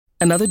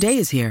Another day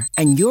is here,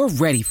 and you're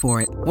ready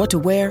for it. What to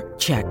wear?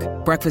 Check.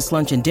 Breakfast,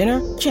 lunch, and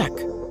dinner? Check.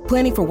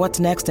 Planning for what's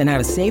next and how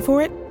to save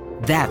for it?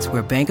 That's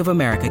where Bank of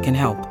America can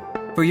help.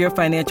 For your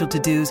financial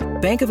to-dos,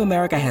 Bank of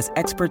America has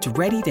experts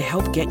ready to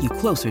help get you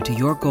closer to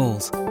your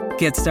goals.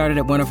 Get started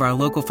at one of our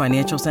local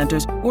financial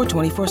centers or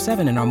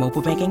 24/7 in our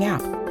mobile banking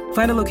app.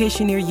 Find a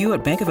location near you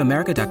at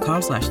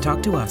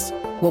bankofamerica.com/talktous.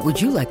 What would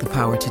you like the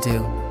power to do?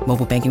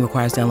 Mobile banking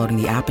requires downloading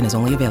the app and is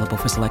only available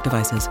for select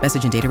devices.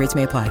 Message and data rates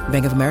may apply.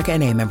 Bank of America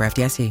N.A., member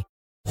FDIC.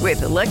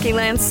 With the Lucky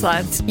Land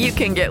Slots, you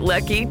can get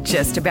lucky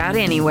just about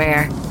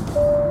anywhere.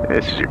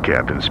 This is your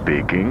captain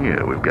speaking.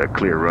 We've got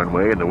clear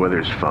runway and the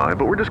weather's fine,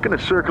 but we're just going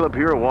to circle up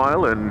here a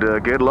while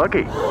and get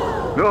lucky.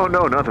 No,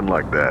 nothing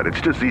like that.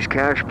 It's just these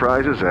cash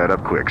prizes add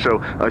up quick.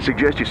 So I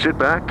suggest you sit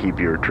back,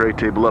 keep your tray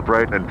table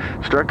upright, and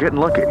start getting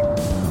lucky.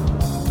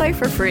 Play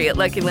for free at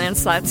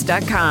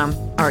LuckyLandSlots.com.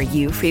 Are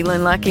you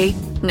feeling lucky?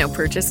 No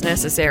purchase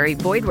necessary.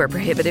 Void where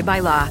prohibited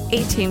by law.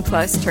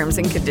 18+ terms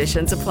and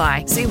conditions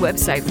apply. See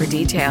website for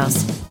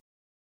details.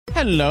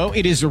 Hello,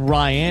 it is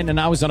Ryan, and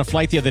I was on a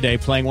flight the other day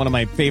playing one of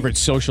my favorite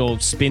social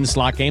spin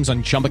slot games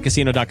on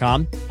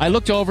ChumbaCasino.com. I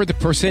looked over at the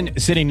person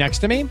sitting next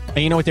to me, and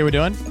you know what they were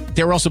doing?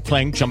 They were also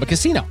playing Chumba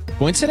Casino.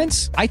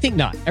 Coincidence? I think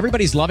not.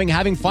 Everybody's loving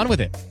having fun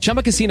with it.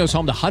 Chumba Casino is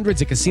home to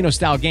hundreds of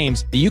casino-style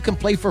games that you can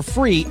play for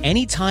free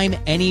anytime,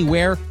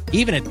 anywhere,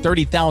 even at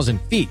 30,000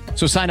 feet.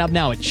 So sign up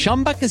now at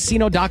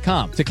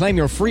ChumbaCasino.com to claim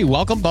your free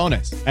welcome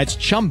bonus. That's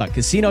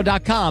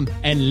ChumbaCasino.com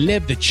and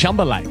live the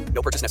Chumba life.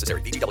 No purchase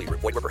necessary. VGW.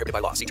 Void where prohibited by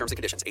law. See terms and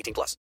conditions.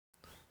 18+.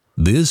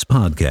 This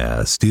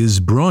podcast is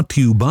brought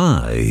to you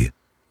by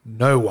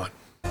no one.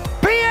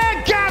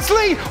 Pierre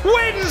Gasly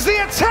wins the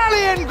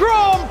Italian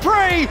Grand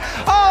Prix.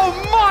 Oh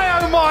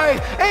my,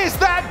 is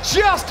that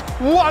just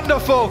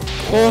wonderful?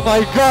 Oh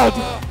my God.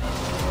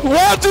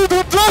 What did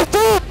you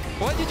do?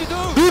 What did you do?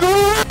 You do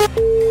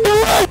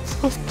it!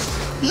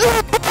 You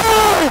did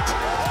it!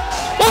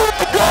 Oh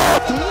my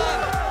God!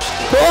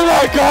 Oh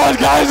my God,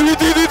 guys, we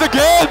did it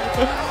again!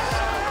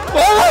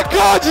 Oh my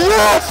God,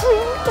 yes!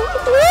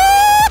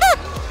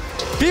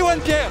 P1,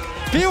 Pierre!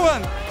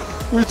 P1!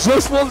 We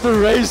just won the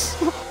race.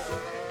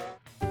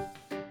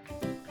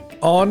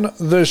 On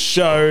the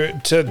show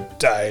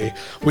today,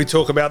 we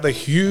talk about the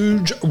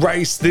huge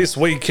race this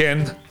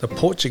weekend. The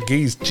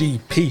Portuguese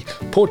GP.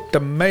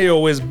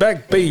 Portimao is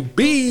back,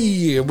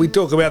 baby. We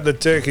talk about the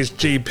Turkish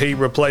GP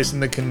replacing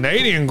the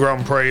Canadian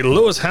Grand Prix.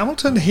 Lewis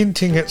Hamilton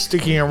hinting at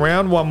sticking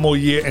around one more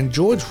year, and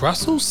George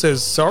Russell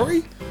says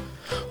sorry.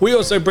 We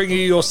also bring you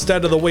your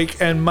stat of the week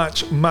and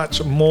much,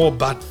 much more.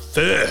 But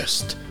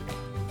first,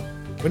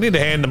 we need to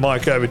hand the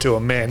mic over to a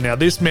man. Now,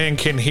 this man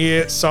can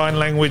hear sign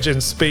language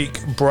and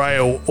speak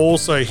Braille.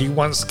 Also, he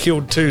once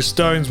killed 2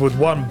 stones with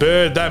one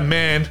bird. That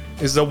man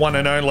is the one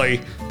and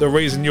only, the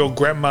reason your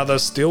grandmother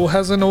still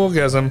has an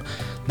orgasm.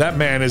 That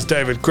man is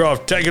David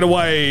Croft. Take it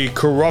away,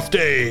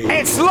 Crofty.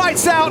 It's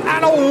lights out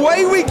and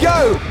away we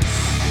go.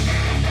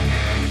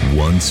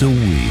 Once a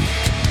week,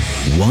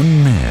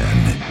 one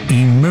man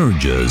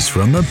emerges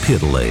from the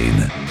pit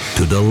lane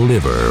to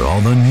deliver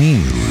all the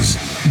news,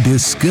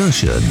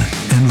 discussion,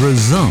 and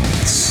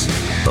results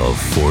of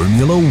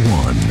Formula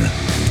One.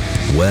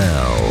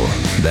 Well,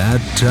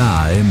 that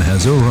time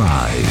has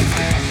arrived.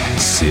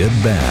 Sit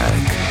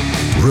back,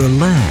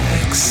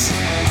 relax,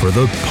 for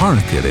the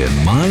Park It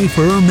in My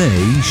Firm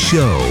A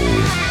show.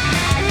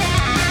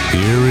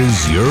 Here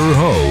is your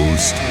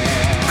host,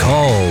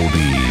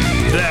 Caldy.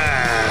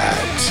 That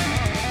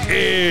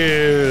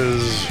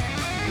is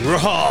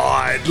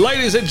right.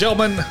 Ladies and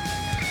gentlemen,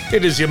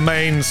 it is your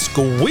main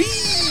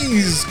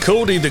squeeze,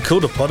 Caldy the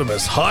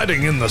Cultipotamus,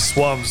 hiding in the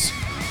swamps,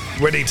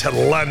 ready to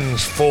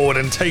lunge forward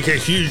and take a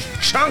huge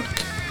chunk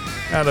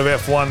out of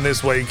F1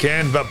 this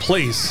weekend. But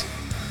please,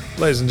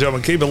 ladies and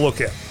gentlemen, keep a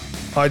lookout.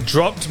 I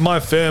dropped my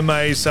Firm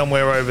A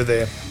somewhere over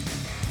there,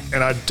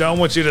 and I don't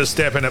want you to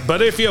step in it.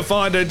 But if you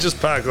find it, just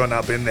park on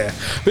up in there,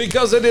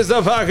 because it is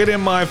the Park It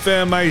in My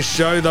Firm A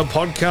show, the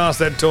podcast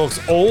that talks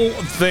all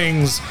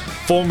things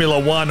Formula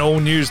One, all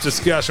news,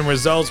 discussion,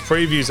 results,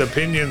 previews,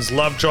 opinions,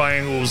 love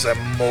triangles, and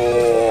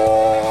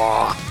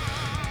more.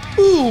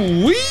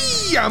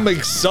 Ooh-wee! I'm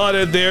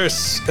excited.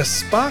 There's a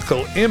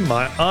sparkle in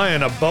my eye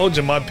and a bulge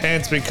in my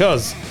pants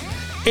because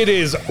it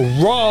is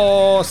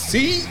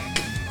Rossi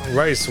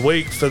race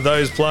week for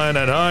those playing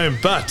at home.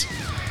 But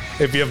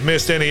if you've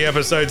missed any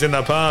episodes in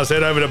the past,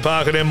 head over to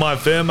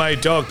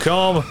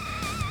parkitinmyfirma.com.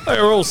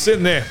 They're all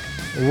sitting there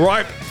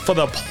ripe for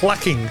the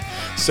plucking.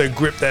 So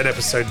grip that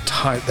episode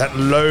tight, that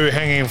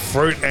low-hanging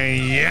fruit, and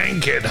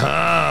yank it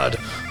hard.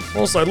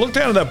 Also, look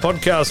down at that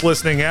podcast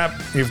listening app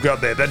you've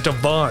got there, that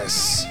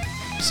device.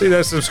 See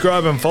that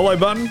subscribe and follow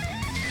button?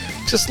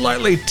 Just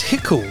lightly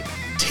tickle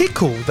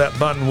that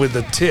button with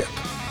the tip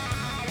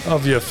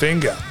of your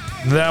finger.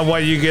 That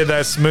way you get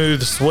that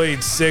smooth,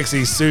 sweet,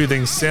 sexy,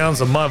 soothing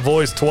sounds of my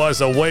voice twice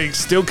a week.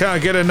 Still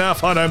can't get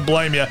enough? I don't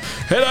blame you.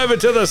 Head over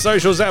to the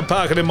socials at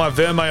Park It in My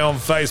Firma on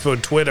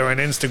Facebook, Twitter, and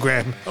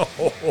Instagram.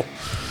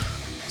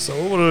 So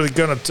what are we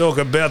going to talk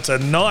about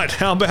tonight?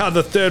 How about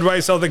the third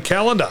race of the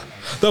calendar?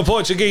 The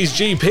Portuguese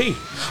GP,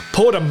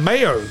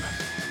 Portimao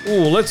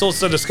Let's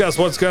also discuss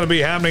what's going to be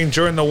happening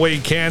during the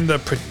weekend, to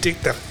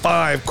predict the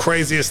 5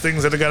 craziest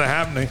things that are going to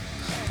happen.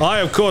 I,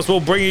 of course, will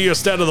bring you your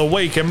stat of the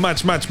week and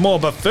much, much more.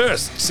 But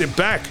first, sit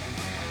back,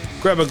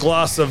 grab a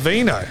glass of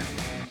vino,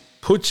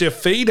 put your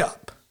feet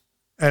up,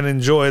 and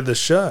enjoy the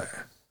show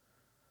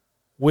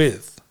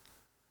with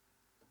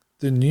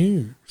the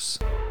news.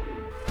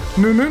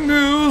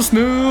 News.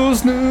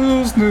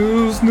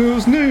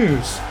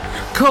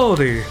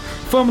 Cody.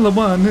 Formula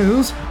One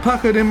news,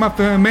 pocket in my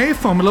Fermi.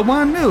 Formula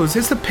One news,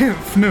 it's the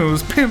pimp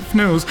news.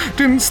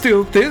 Didn't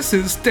steal this,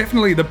 it's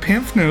definitely the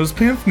pimp news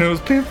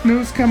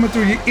coming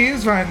through your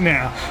ears right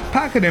now.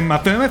 Pocket in my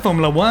Fermi,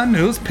 Formula One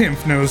news,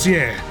 pimp news,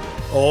 yeah.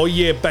 Oh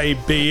yeah,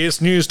 baby, it's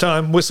news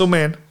time. Whistle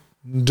man,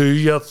 do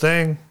your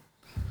thing.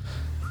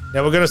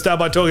 Now we're going to start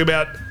by talking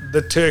about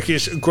the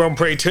Turkish Grand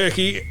Prix.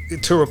 Turkey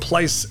to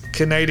replace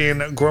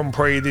Canadian Grand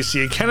Prix this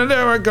year. Canada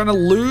are going to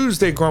lose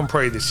their Grand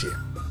Prix this year,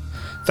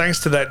 thanks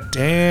to that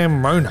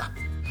damn Rona.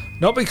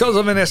 Not because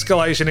of an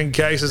escalation in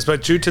cases,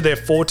 but due to their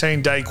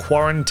 14-day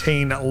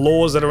quarantine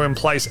laws that are in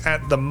place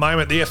at the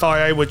moment. The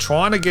FIA were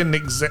trying to get an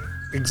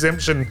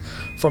exemption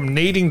from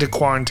needing to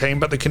quarantine,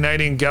 but the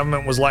Canadian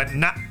government was like,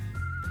 nah,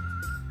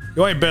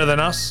 you ain't better than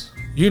us.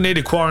 You need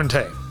to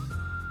quarantine.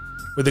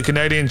 With the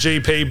Canadian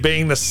GP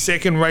being the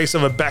second race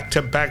of a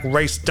back-to-back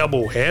race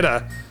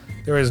double-header,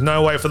 there is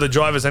no way for the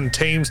drivers and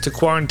teams to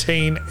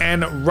quarantine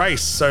and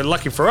race. So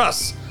lucky for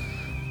us,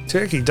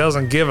 Turkey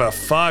doesn't give a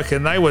fuck,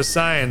 and they were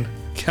saying,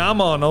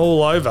 come on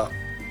all over.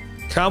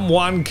 Come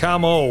one,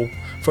 come all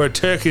for a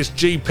Turkish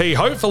GP.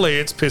 Hopefully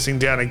it's pissing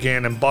down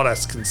again and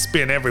Bottas can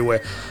spin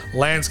everywhere.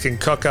 Lance can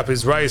cock up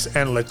his race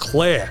and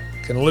Leclerc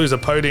can lose a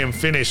podium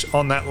finish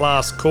on that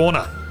last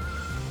corner.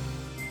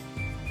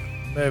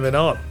 Moving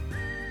on.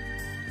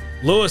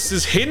 Lewis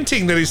is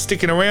hinting that he's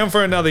sticking around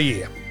for another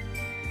year.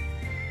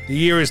 The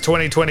year is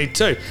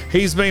 2022.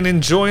 He's been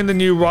enjoying the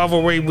new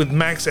rivalry with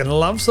Max and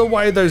loves the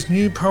way those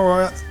new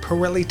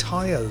Pirelli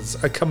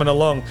tyres are coming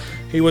along.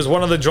 He was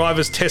one of the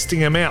drivers testing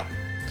him out.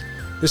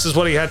 This is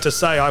what he had to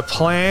say. I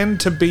plan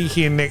to be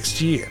here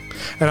next year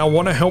and I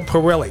want to help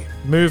Pirelli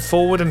move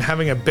forward and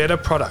having a better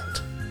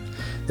product.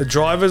 The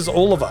drivers,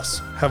 all of us,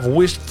 have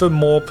wished for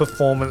more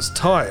performance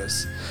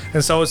tyres,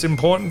 and so it's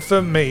important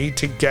for me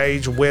to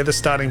gauge where the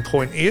starting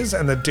point is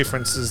and the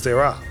differences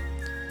there are.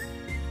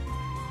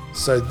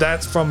 So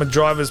that's from a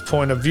driver's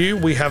point of view.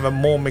 We have a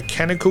more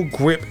mechanical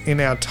grip in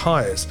our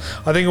tyres.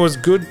 I think it was a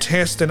good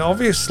test and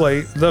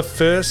obviously the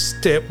first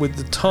step with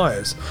the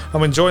tyres.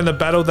 I'm enjoying the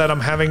battle that I'm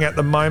having at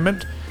the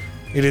moment.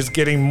 It is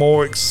getting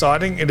more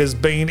exciting. It has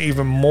been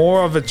even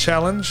more of a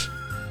challenge.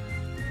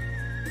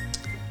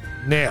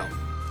 Now,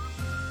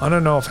 I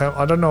don't know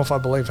if I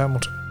believe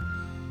Hamilton.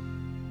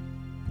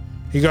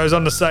 He goes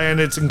on to say, and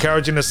it's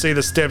encouraging to see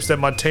the steps that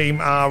my team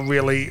are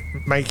really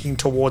making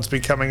towards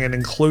becoming an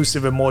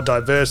inclusive and more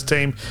diverse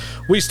team.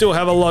 We still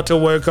have a lot to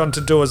work on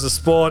to do as a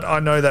sport.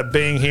 I know that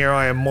being here,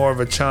 I am more of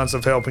a chance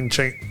of helping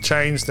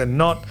change than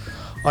not.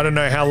 I don't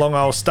know how long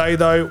I'll stay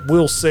though.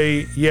 We'll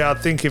see. Yeah, I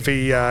think if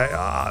he,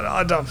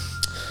 I don't.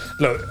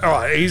 Look, all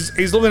right,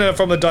 he's looking at it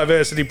from a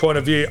diversity point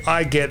of view.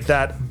 I get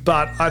that,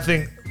 but I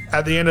think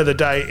at the end of the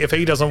day, if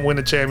he doesn't win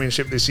a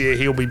championship this year,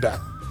 he'll be back.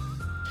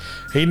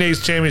 He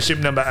needs championship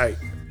number 8.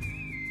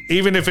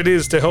 Even if it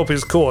is to help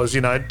his cause,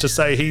 to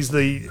say he's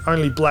the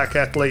only black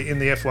athlete in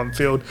the F1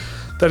 field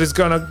that is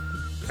going to,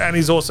 and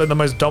he's also the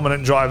most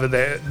dominant driver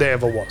there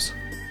ever was.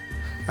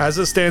 As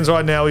it stands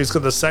right now, he's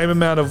got the same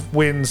amount of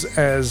wins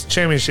as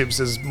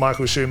championships as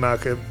Michael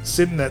Schumacher,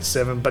 sitting at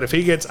 7. But if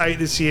he gets 8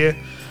 this year,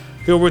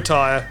 he'll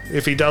retire.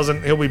 If he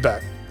doesn't, he'll be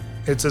back.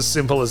 It's as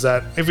simple as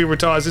that. If he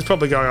retires, he's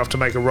probably going off to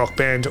make a rock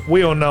band.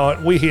 We all know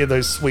it. We hear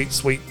those sweet,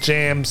 sweet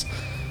jams.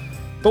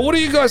 But what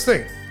do you guys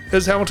think?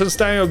 Is Hamilton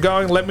staying or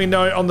going? Let me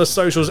know on the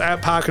socials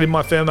at Parking in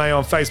My Ferme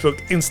on Facebook,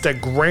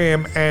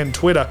 Instagram, and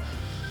Twitter.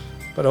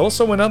 But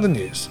also in other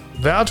news,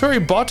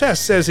 Valtteri Bottas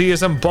says he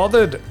isn't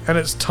bothered and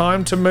it's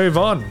time to move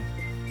on.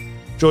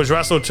 George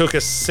Russell took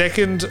a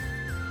second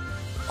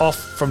off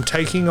from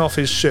taking off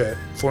his shirt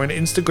for an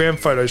Instagram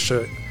photo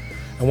shoot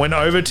and went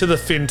over to the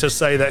Finn to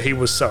say that he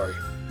was sorry.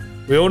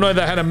 We all know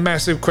they had a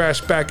massive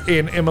crash back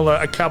in Imola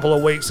a couple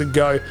of weeks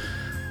ago.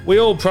 We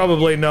all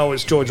probably know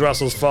it's George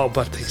Russell's fault,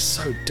 but he's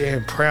so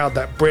damn proud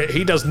that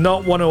he does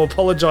not want to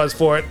apologise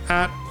for it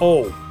at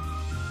all.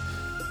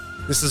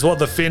 This is what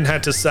the Finn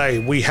had to say.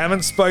 We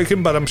haven't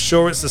spoken, but I'm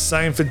sure it's the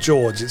same for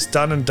George. It's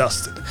done and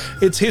dusted.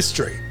 It's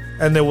history,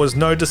 and there was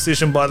no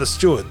decision by the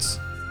stewards.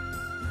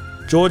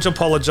 George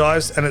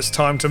apologised, and it's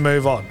time to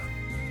move on.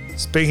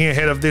 Speaking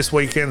ahead of this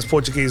weekend's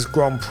Portuguese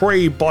Grand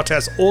Prix,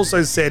 Bottas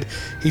also said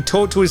he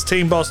talked to his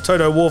team boss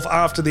Toto Wolff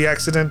after the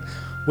accident.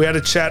 We had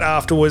a chat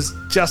afterwards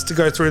just to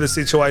go through the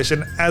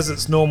situation as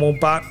it's normal,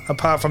 but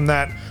apart from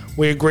that,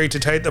 we agreed to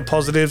take the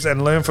positives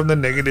and learn from the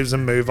negatives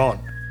and move on.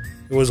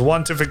 It was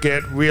one to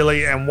forget,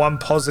 really, and one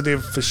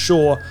positive for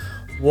sure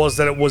was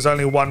that it was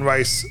only one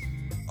race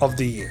of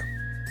the year.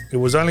 It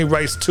was only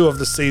race 2 of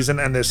the season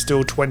and there's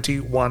still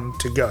 21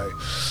 to go.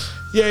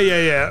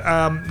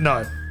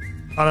 No,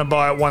 I don't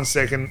buy it 1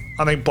 second.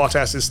 I think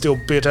Bottas is still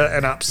bitter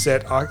and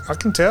upset. I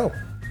can tell.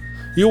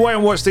 You wait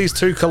and watch these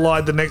two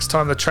collide the next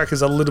time the track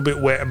is a little bit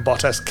wet and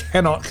Bottas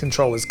cannot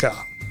control his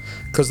car.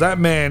 Because that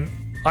man,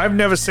 I've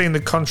never seen the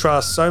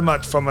contrast so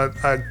much from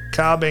a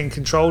car being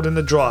controlled in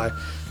the dry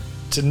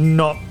to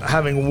not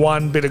having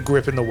one bit of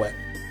grip in the wet.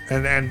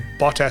 And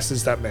Bottas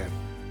is that man.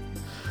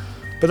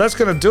 But that's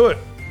going to do it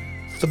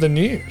for the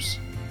news.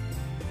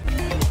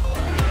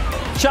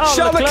 Charles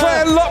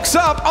Leclerc locks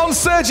up on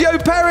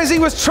Sergio Perez. He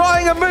was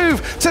trying a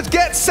move to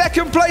get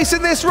second place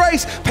in this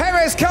race.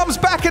 Perez comes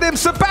back at him.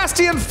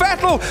 Sebastian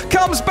Vettel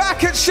comes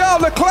back at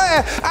Charles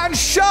Leclerc. And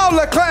Charles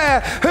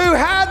Leclerc, who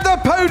had the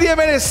podium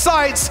in his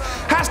sights,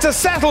 has to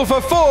settle for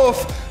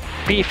fourth.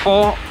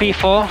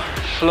 P4,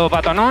 slow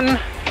button on.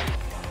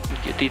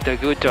 You did a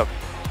good job.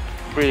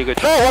 Really good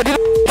job. No, I did a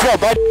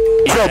job. I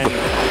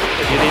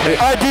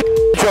did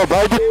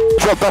a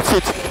job. That's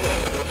it.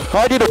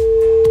 I did a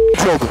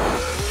job.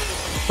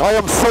 I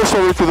am so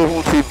sorry to the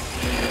whole team.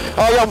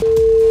 I am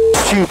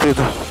stupid.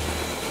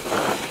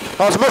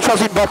 As much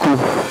as in Baku,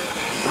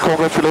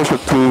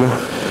 congratulations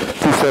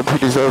to Seb. He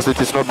deserves it.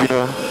 It's not been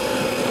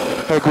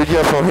a good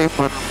year for him.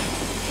 And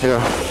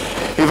yeah,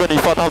 even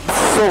if I'm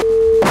so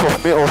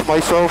of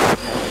myself,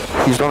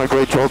 he's done a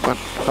great job, and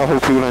I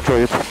hope you will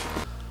enjoy it.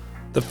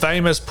 The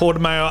famous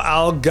Portimao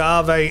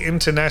Algarve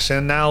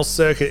International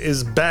Circuit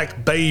is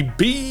back,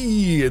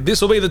 baby.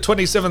 This will be the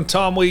 27th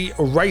time we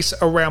race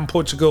around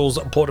Portugal's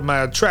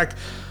Portimao track,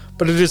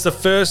 but it is the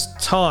first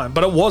time,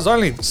 but it was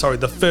only,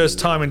 the first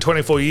time in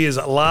 24 years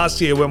last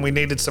year when we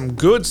needed some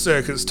good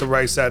circuits to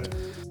race at.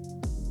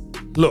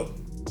 Look,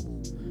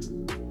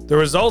 the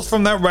results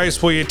from that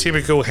race were your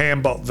typical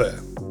handbot ver,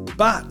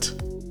 but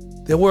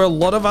there were a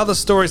lot of other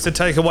stories to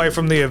take away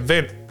from the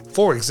event.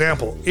 For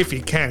example, if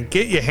you can,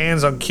 get your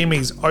hands on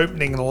Kimi's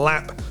opening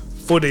lap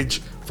footage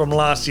from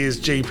last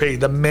year's GP.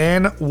 The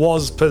man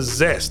was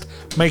possessed,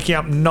 making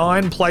up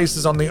 9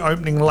 places on the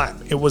opening lap.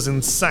 It was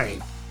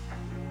insane.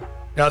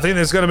 Now, I think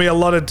there's going to be a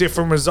lot of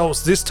different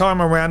results this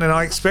time around, and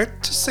I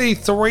expect to see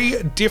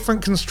 3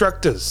 different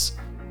constructors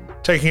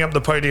taking up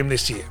the podium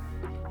this year.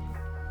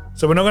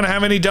 So we're not going to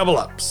have any double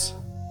ups.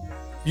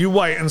 You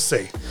wait and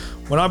see.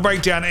 When I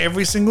break down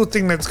every single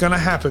thing that's going to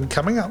happen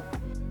coming up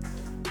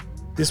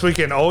this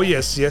weekend. Oh,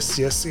 yes,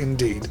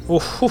 indeed.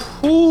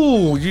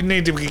 Oh, you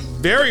need to be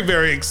very,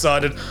 very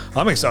excited.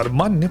 I'm excited.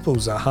 My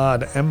nipples are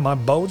hard and my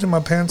bulge in my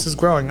pants is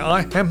growing.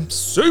 I am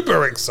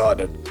super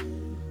excited.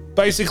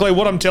 Basically,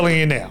 what I'm telling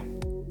you now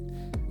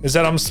is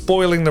that I'm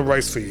spoiling the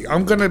race for you.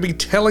 I'm going to be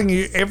telling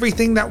you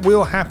everything that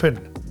will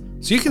happen.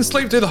 So you can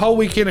sleep through the whole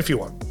weekend if you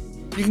want.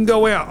 You can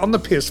go out on the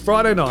piss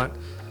Friday night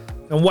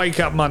and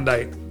wake up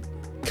Monday.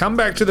 Come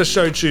back to the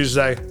show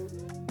Tuesday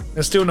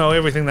and still know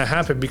everything that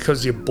happened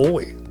because your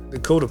boy, the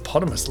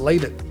Portipotamus,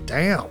 laid it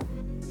down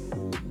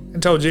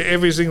and told you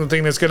every single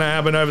thing that's going to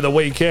happen over the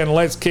weekend.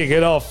 Let's kick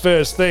it off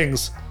first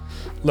things.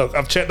 Look,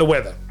 I've checked the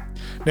weather.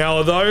 Now,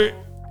 although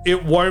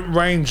it won't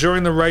rain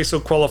during the race or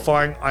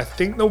qualifying, I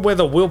think the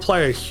weather will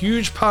play a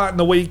huge part in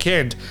the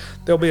weekend.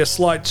 There'll be a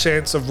slight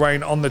chance of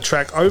rain on the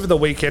track over the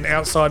weekend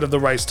outside of the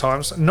race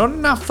times. Not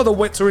enough for the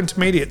wets or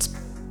intermediates,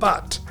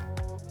 but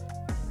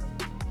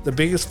the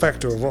biggest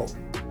factor of all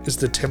is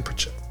the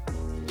temperature.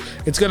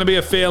 It's going to be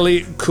a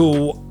fairly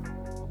cool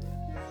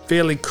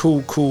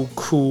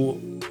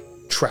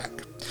track.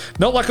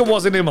 Not like it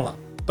was in Imola,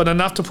 but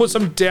enough to put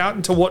some doubt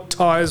into what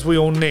tyres we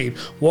all need,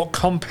 what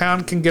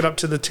compound can get up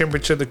to the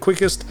temperature the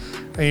quickest,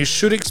 and you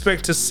should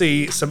expect to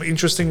see some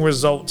interesting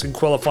results in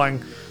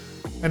qualifying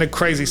and a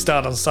crazy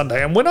start on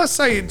Sunday. And when I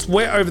say it's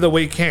wet over the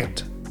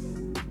weekend,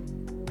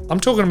 I'm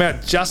talking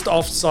about just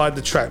offside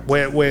the track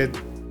where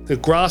the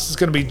grass is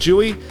going to be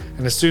dewy,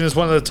 and as soon as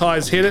one of the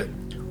tyres hit it,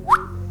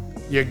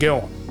 you're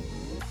going.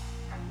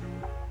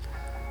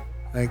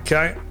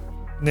 Okay,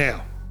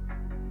 now,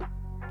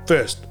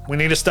 first, we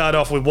need to start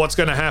off with what's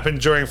going to happen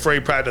during free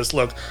practice.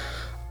 Look,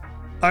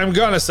 I'm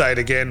going to say it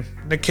again.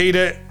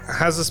 Nikita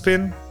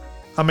Mazepin,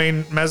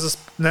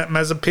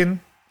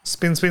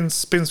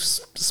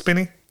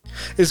 Spinny,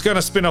 is going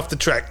to spin off the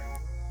track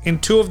in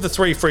 2 of the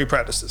 3 free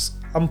practices.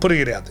 I'm putting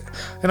it out there.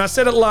 And I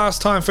said it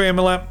last time for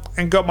Imola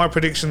and got my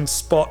predictions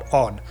spot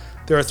on.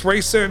 There are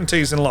 3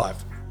 certainties in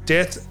life: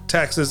 death,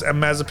 taxes,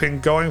 and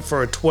Mazepin going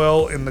for a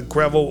twirl in the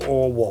gravel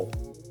or wall.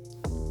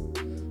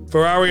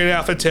 Ferrari and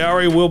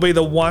AlphaTauri will be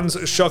the ones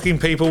shocking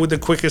people with the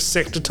quickest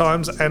sector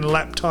times and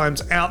lap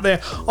times out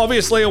there.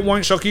 Obviously, it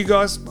won't shock you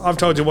guys. I've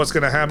told you what's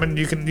going to happen.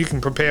 You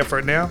can prepare for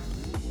it now.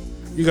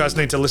 You guys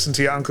need to listen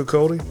to your Uncle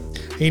Cordy.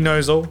 He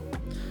knows all.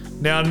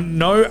 Now,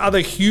 no other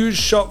huge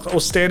shock or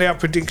standout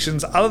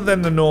predictions other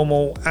than the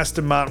normal.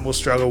 Aston Martin will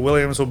struggle.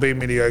 Williams will be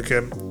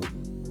mediocre,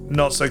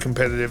 not so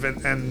competitive,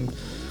 and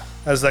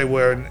as they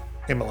were in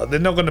Imola.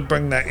 They're not going to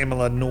bring that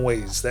Imola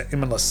noise, that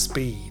Imola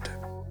speed.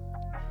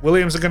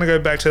 Williams are going to go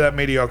back to that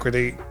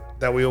mediocrity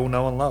that we all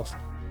know and love.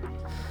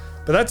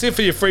 But that's it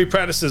for your free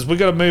practices. We've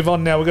got to move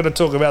on now. We've got to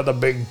talk about the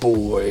big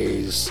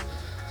boys.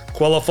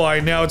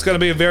 Qualifying now. It's going to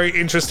be a very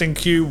interesting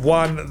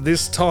Q1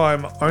 this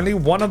time. Only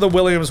one of the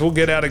Williams will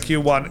get out of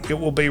Q1. It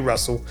will be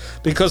Russell.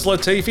 Because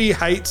Latifi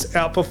hates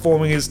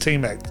outperforming his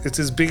teammate. It's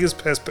his biggest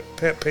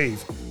pet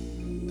peeve.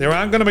 There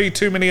aren't going to be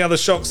too many other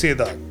shocks here,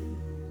 though.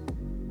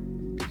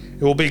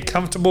 It will be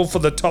comfortable for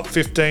the top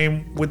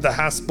 15 with the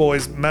Haas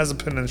boys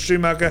Mazepin and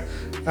Schumacher,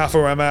 Alfa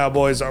Romeo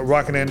boys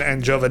Raikkonen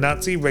and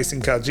Giovinazzi,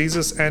 Racing Car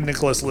Jesus and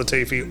Nicholas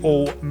Latifi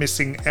all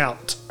missing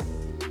out.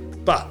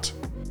 But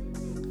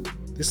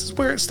this is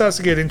where it starts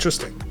to get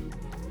interesting.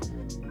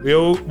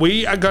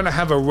 We are going to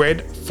have a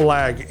red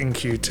flag in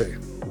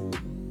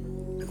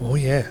Q2. Oh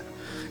yeah.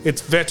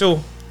 It's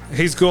Vettel.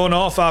 He's gone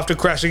off after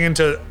crashing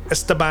into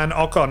Esteban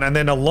Ocon, and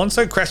then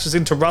Alonso crashes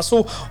into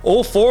Russell.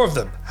 All four of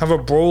them have a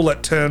brawl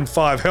at turn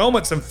 5.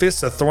 Helmets and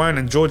fists are thrown,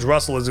 and George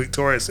Russell is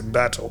victorious in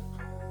battle.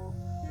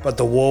 But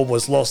the war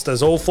was lost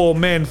as all four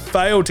men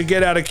failed to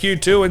get out of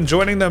Q2, and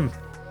joining them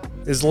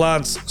is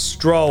Lance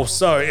Stroll.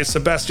 So it's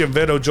Sebastian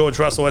Vettel, George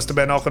Russell,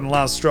 Esteban Ocon, and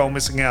Lance Stroll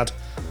missing out,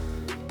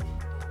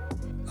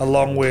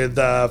 along with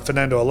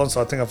Fernando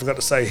Alonso. I think I forgot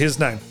to say his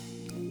name.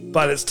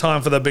 But it's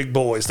time for the big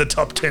boys, the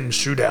top 10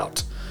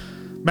 shootout.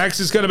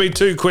 Max is going to be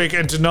too quick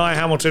and deny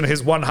Hamilton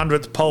his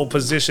 100th pole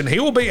position. He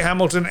will beat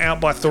Hamilton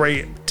out by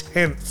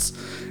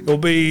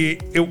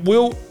 3/10. It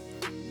will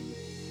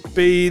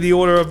be the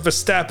order of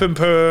Verstappen,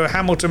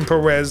 Hamilton,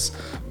 Perez,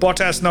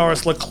 Bottas,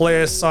 Norris,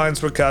 Leclerc,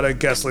 Sainz, Ricciardo,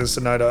 Gasly,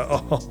 Tsunoda.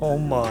 Oh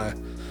my.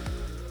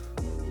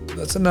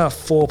 That's enough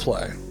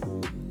foreplay.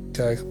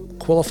 Okay,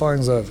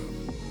 qualifying's over.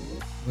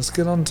 Let's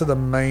get on to the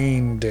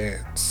main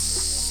dance.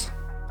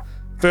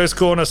 First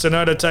corner,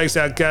 Tsunoda takes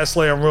out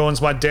Gasly and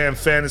ruins my damn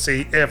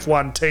fantasy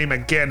F1 team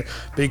again,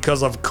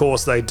 because of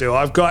course they do.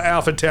 I've got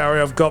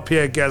AlphaTauri, I've got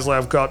Pierre Gasly,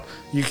 I've got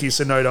Yuki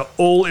Tsunoda,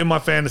 all in my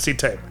fantasy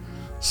team.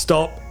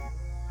 Stop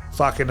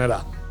fucking it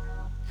up.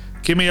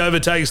 Kimi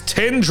overtakes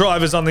 10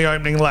 drivers on the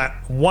opening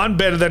lap, one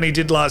better than he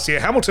did last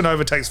year. Hamilton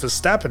overtakes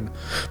Verstappen,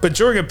 but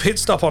during a pit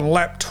stop on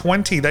lap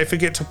 20, they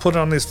forget to put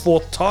on his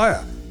 4th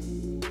tyre.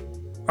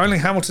 Only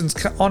Hamilton's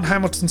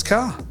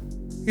car.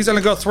 He's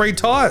only got 3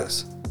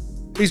 tyres.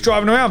 He's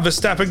driving around.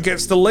 Verstappen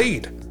gets the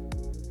lead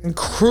and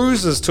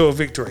cruises to a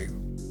victory.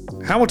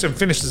 Hamilton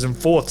finishes in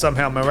 4th,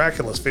 somehow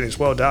miraculous finish.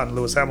 Well done,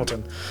 Lewis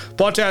Hamilton.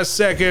 Bottas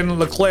 2nd,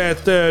 Leclerc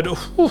 3rd.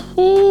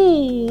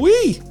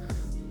 Wee!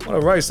 What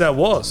a race that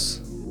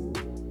was.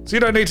 So you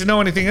don't need to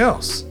know anything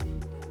else.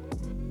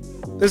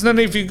 There's no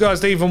need for you guys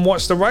to even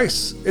watch the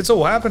race. It's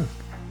all happened.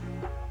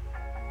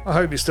 I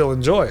hope you still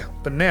enjoy.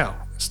 But now,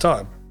 it's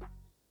time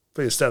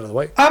for your stat of the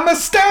week. I'm a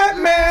stat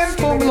man,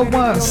 Formula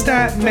One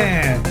stat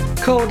man.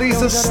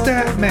 Cody's a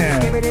stat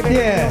man.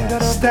 Yeah,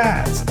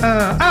 stats.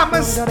 I'm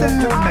a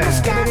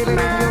stat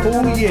man.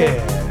 Oh yeah.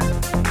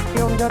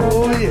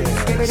 Oh yeah.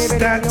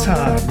 Stat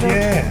time.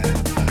 Yeah.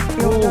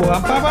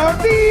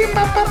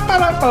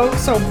 Oh,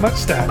 so much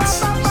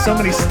stats. So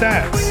many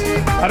stats.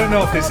 I don't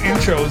know if this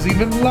intro is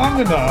even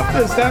long enough.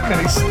 There's that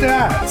many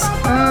stats.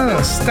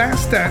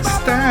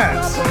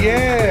 Stats.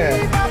 Yeah.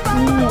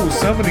 Ooh,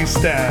 so many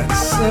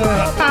stats.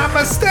 I'm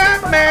a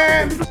stat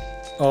man.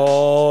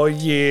 Oh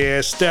yeah,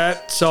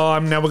 stat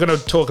time. Now we're going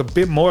to talk a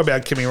bit more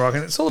about Kimi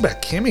Räikkönen. It's all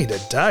about Kimi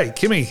today.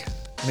 Kimi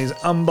and his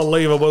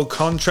unbelievable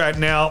contract.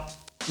 Now,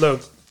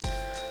 look,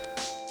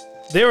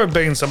 there have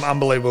been some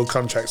unbelievable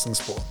contracts in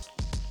sport.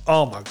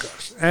 Oh my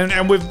gosh.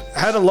 And we've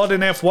had a lot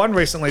in F1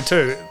 recently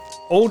too.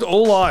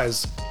 All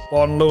eyes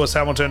on Lewis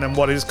Hamilton and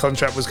what his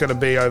contract was going to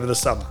be over the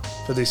summer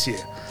for this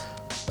year.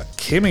 But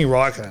Kimi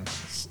Räikkönen,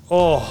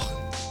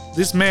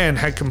 this man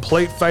had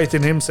complete faith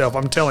in himself.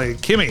 I'm telling you,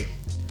 Kimi,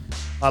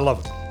 I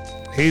love it.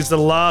 He's the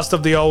last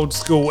of the old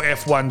school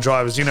F1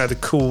 drivers. You know, the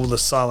cool, the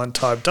silent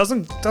type.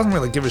 Doesn't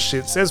really give a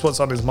shit. Says what's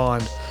on his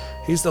mind.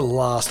 He's the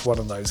last one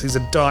of those. He's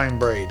a dying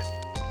breed.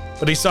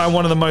 But he signed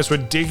one of the most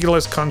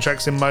ridiculous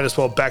contracts in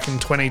motorsport back in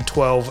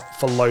 2012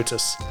 for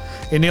Lotus.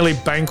 It nearly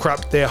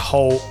bankrupted their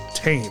whole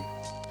team.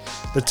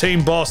 The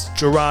team boss,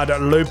 Gerard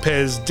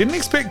Lopez, didn't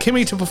expect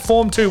Kimi to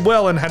perform too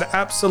well and had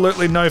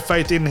absolutely no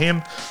faith in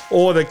him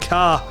or the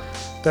car.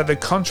 That the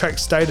contract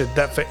stated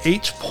that for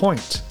each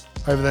point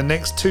over the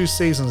next 2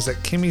 seasons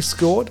that Kimi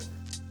scored,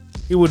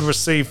 he would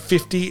receive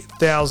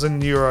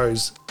 50,000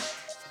 euros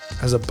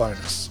as a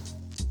bonus.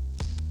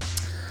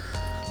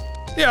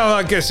 Yeah, well,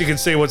 I guess you can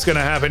see what's going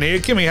to happen here.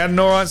 Kimi had an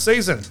alright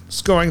season,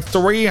 scoring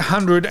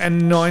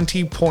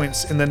 390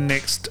 points in the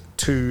next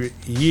 2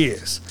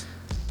 years.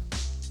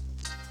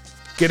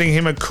 Getting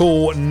him a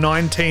cool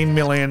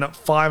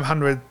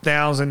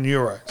 19,500,000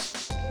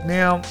 euros.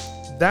 Now,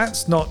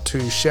 that's not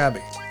too shabby.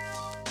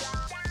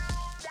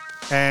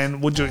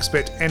 And would you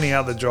expect any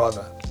other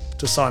driver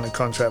to sign a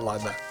contract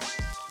like that?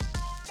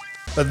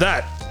 But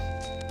that,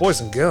 boys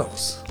and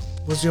girls,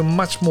 was your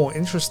much more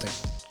interesting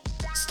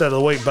stat of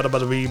the week.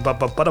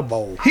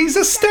 Bowl. He's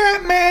a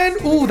stat man.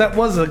 Ooh, that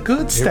was a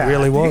good stat. It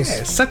really was.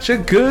 Yeah, such a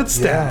good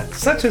stat. Yeah.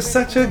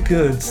 Such a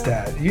good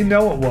stat. You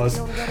know it was.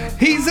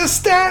 He's a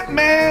stat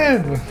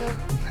man.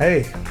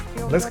 Hey,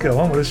 let's go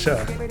on with the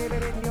show.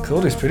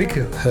 Cool is pretty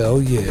cool.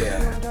 Hell yeah.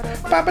 Yeah.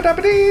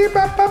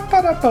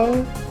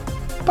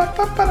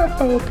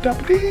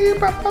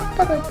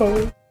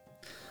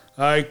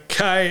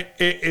 Okay,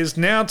 it is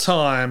now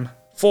time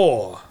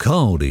for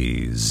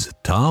Cody's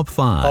Top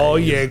 5. Oh,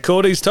 yeah,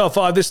 Cody's Top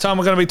 5. This time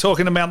we're going to be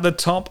talking about the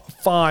top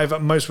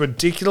 5 most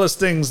ridiculous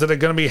things that are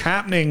going to be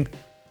happening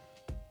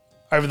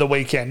over the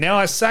weekend. Now,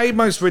 I say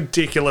most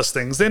ridiculous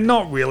things. They're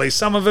not really.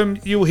 Some of them,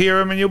 you'll hear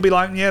them and you'll be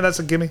like, yeah, that's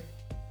a gimme.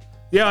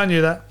 Yeah, I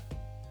knew that.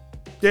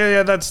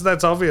 Yeah,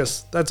 that's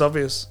obvious. That's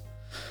obvious.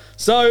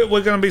 So,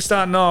 we're going to be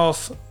starting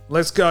off.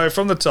 Let's go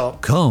from the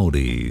top.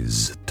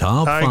 Cody's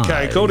Top 5.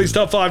 Okay, Cody's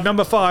Top 5.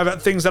 Number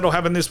 5, things that'll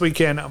happen this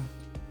weekend.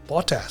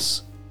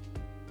 Bottas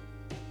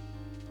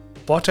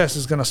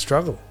is going to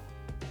struggle.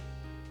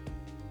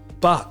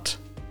 But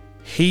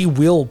he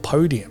will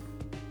podium.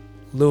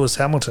 Lewis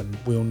Hamilton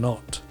will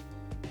not.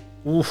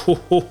 Ooh,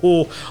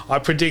 I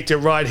predict it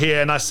right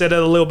here, and I said it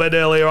a little bit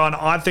earlier on.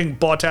 I think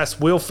Bottas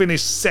will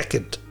finish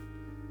second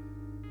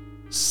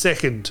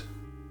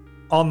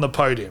on the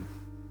podium.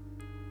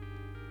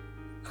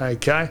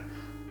 Okay.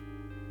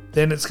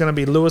 Then it's going to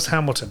be Lewis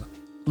Hamilton.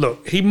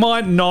 Look, he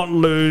might not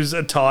lose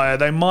a tyre.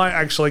 They might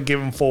actually give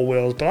him 4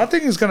 wheels, but I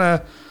think he's going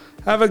to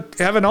have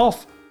an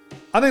off.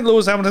 I think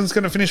Lewis Hamilton's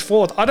going to finish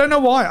 4th. I don't know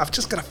why. I've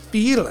just got a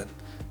feeling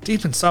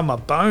deep inside my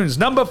bones.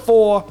 Number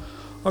 4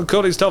 on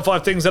Cody's Top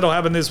 5 things that'll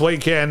happen this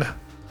weekend.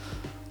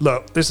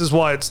 Look, this is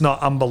why it's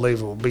not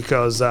unbelievable,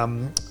 because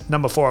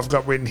number 4 I've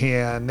got written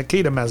here,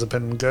 Nikita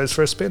Mazepin goes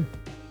for a spin.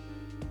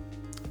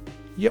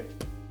 Yep.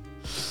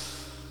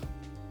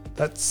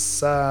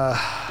 That's what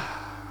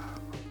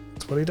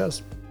he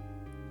does.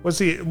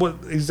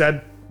 He's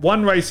had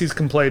 1 race he's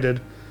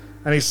completed,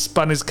 and he's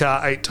spun his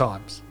car 8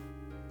 times.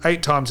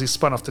 8 times he's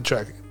spun off the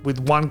track with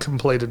 1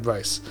 completed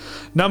race.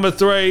 Number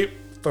 3,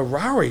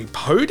 Ferrari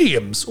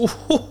podiums.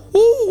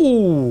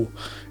 Ooh.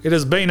 It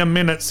has been a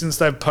minute since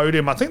they've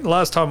podiumed. I think the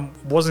last time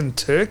was in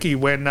Turkey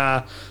when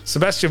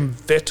Sebastian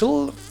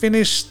Vettel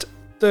finished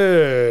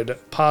 3rd,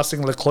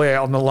 passing Leclerc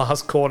on the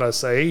last corner,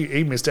 so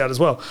he missed out as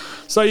well.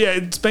 So yeah,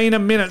 it's been a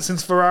minute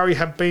since Ferrari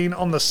have been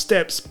on the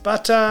steps,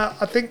 but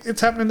I think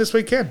it's happening this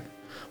weekend.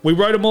 We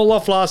wrote them all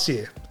off last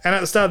year, and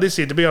at the start of this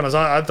year, to be honest,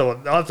 I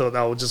thought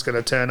they were just going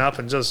to turn up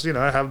and just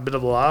have a bit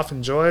of a laugh,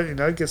 enjoy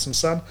it, get some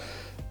sun,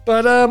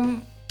 but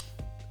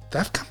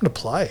they've come to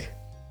play.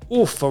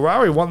 Oh,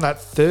 Ferrari won that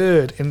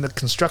 3rd in the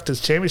Constructors'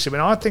 Championship,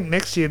 and I think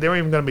next year they're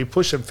even going to be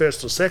pushing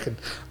 1st or 2nd.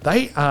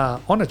 They are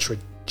on a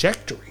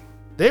trajectory.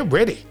 They're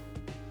ready.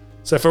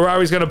 So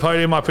Ferrari's going to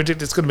podium. I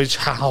predict it's going to be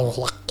Charles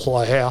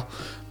Leclerc.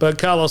 But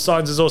Carlos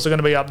Sainz is also going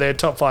to be up there.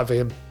 Top 5 for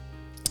him.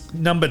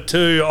 Number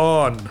 2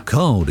 on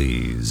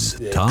Cody's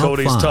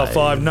Top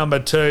 5. Number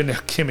 2, now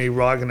Kimi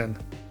Räikkönen.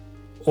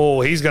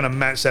 Oh, he's going to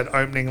match that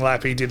opening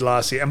lap he did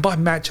last year. And by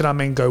match it, I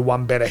mean go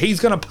 1 better. He's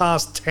going to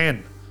pass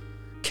 10.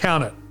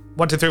 Count it.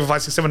 1, 2, 3, 4,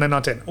 5, 6, 7, 8,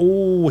 9, 10.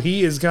 Oh,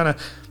 he is going to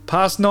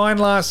pass 9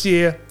 last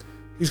year.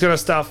 He's going to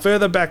start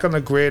further back on the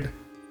grid,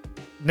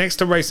 next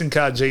to Racing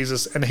Car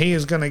Jesus, and he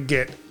is going to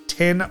get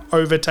 10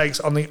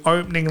 overtakes on the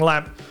opening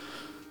lap.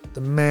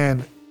 The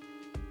man,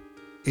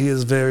 he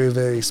is very,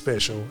 very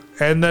special.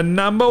 And the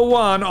number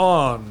 1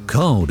 on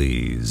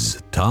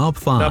Cody's Top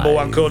 5. Number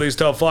 1, Cody's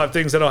Top 5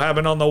 things that'll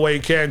happen on the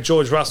weekend.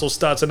 George Russell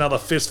starts another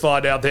fist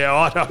fight out there.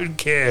 I don't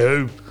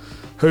care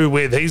who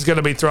with. He's going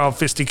to be throwing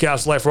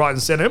fisticuffs left, right,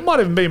 and centre. It might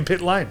even be in pit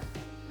lane.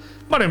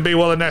 Might even be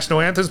while the national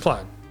anthem's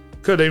playing.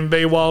 Could even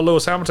be while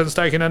Lewis Hamilton's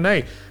taking a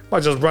knee.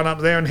 Might just run up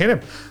there and hit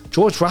him.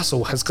 George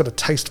Russell has got a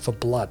taste for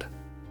blood.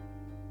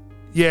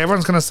 Yeah,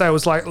 everyone's going to say it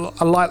was like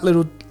a light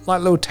little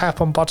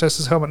tap on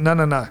Bottas' helmet.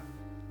 No.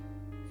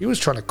 He was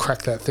trying to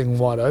crack that thing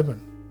wide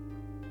open.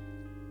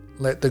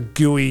 Let the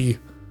gooey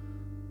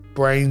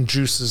brain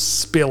juices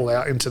spill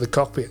out into the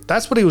cockpit.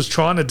 That's what he was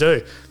trying to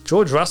do.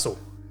 George Russell.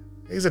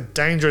 He's a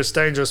dangerous,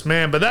 dangerous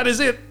man. But that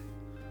is it.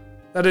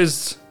 That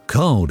is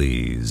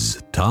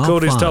Cody's Top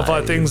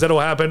 5 things that'll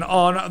happen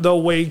on the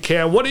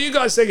weekend. What do you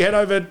guys think? Head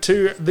over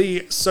to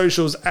the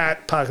socials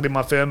at Park It In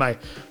My Firme,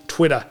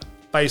 Twitter,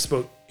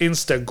 Facebook,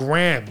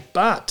 Instagram.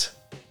 But,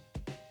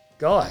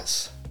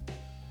 guys,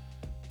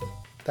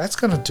 that's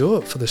going to do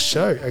it for the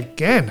show.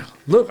 Again,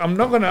 look, I'm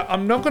not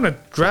gonna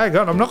drag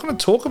on. I'm not going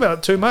to talk about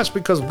it too much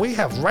because we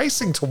have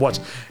racing to watch.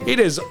 It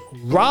is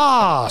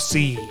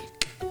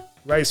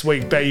Race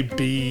Week,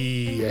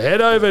 baby.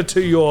 Head over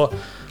to your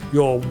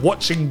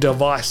watching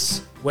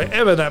device,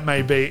 wherever that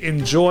may be.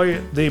 Enjoy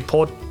the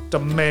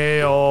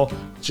Portimao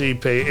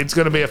GP. It's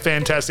going to be a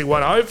fantastic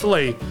one.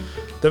 Hopefully,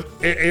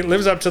 it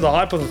lives up to the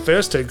hype of the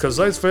first 2, because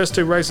those first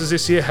 2 races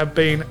this year have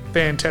been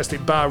fantastic.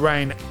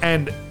 Bahrain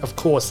and, of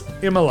course,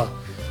 Imola.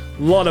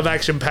 A lot of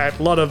action-packed,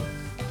 a lot of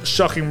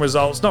shocking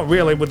results. Not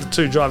really with the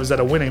 2 drivers that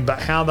are winning, but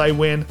how they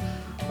win.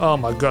 Oh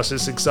my gosh,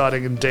 it's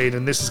exciting indeed,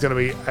 and this is going to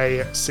be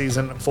a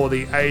season for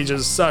the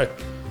ages. So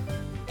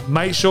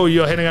make sure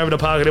you're heading over to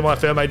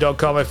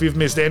parkitmyfirme.com. If you've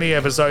missed any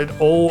episode,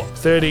 all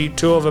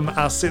 32 of them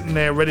are sitting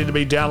there ready to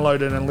be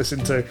downloaded and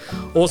listened to.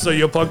 Also,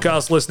 your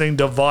podcast listening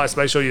device,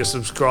 make sure you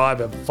subscribe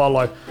and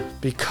follow,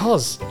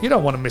 because you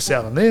don't want to miss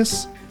out on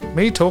this.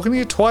 Me talking to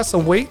you twice a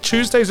week,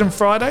 Tuesdays and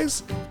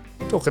Fridays,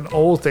 talking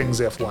all things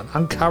F1,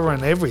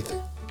 uncovering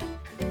everything.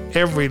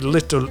 Every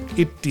little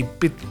itty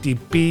bitty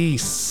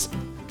piece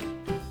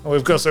And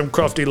we've got some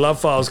crofty love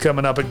files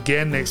coming up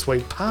again next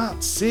week.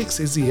 Part 6.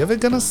 Is he ever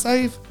going to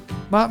save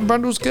Martin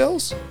Brundle's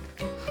girls?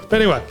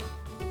 But anyway,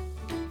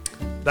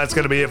 that's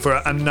going to be it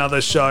for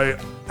another show.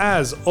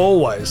 As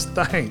always,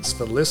 thanks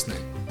for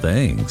listening.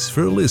 Thanks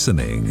for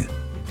listening.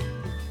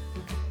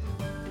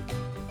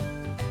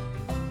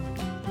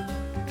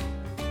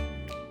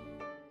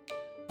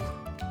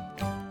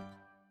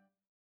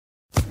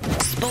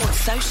 Sports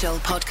Social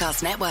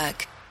Podcast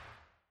Network.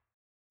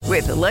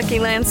 With the Lucky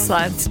Land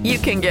Slots, you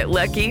can get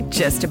lucky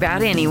just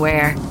about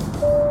anywhere.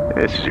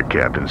 This is your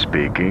captain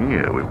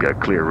speaking. We've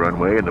got clear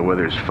runway and the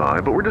weather's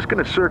fine, but we're just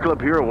going to circle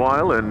up here a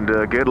while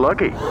and get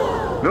lucky.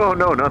 No,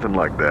 nothing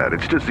like that.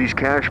 It's just these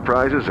cash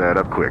prizes add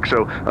up quick.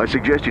 So I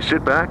suggest you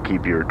sit back,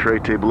 keep your tray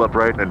table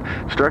upright, and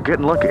start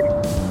getting lucky.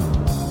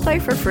 Play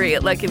for free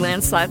at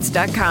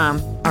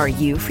LuckyLandSlots.com. Are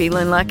you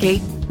feeling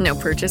lucky? No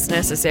purchase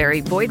necessary.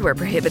 Void where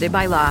prohibited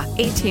by law.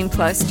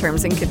 18+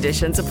 terms and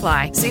conditions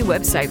apply. See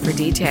website for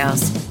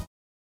details.